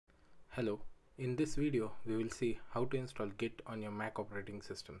Hello, in this video we will see how to install Git on your Mac operating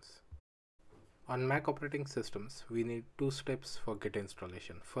systems. On Mac operating systems we need two steps for Git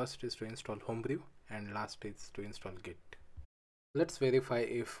installation. First is to install Homebrew and last is to install Git. Let's verify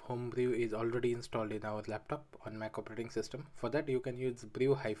if Homebrew is already installed in our laptop on Mac operating system. For that you can use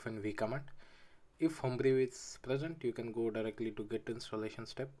brew-v command. If Homebrew is present you can go directly to Git installation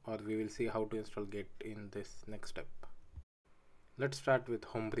step, or we will see how to install Git in this next step. Let's start with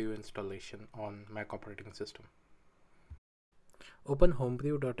Homebrew installation on Mac operating system. Open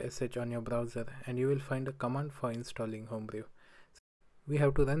homebrew.sh on your browser and you will find a command for installing Homebrew. We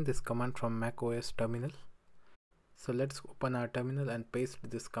have to run this command from Mac OS terminal. So let's open our terminal and paste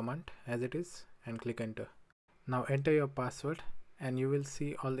this command as it is and click enter. Now enter your password and you will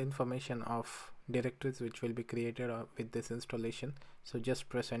see all information of directories which will be created with this installation. So just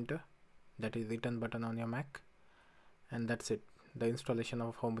press enter, that is return button on your Mac, and that's it. The installation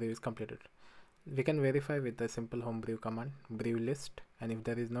of Homebrew is completed. We can verify with the simple Homebrew command brew list, and if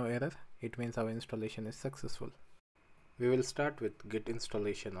there is no error it means our installation is successful. We will start with Git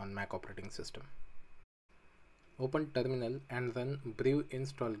installation on Mac operating system. Open terminal and run brew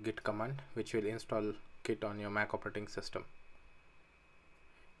install git command, which will install Git on your Mac operating system.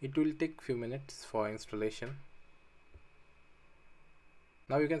 It will take few minutes for installation.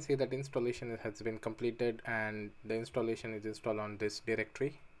 Now you can see that installation has been completed and the installation is installed on this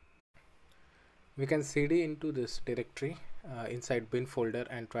directory. We can cd into this directory inside bin folder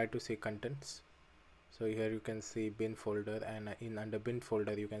and try to see contents. So here you can see bin folder, and under bin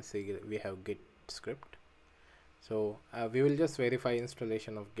folder you can see we have git script. So we will just verify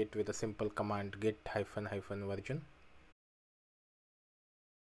installation of Git with a simple command git ---- version.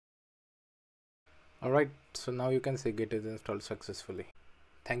 Alright, so now you can see Git is installed successfully.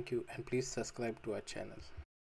 Thank you, and please subscribe to our channel.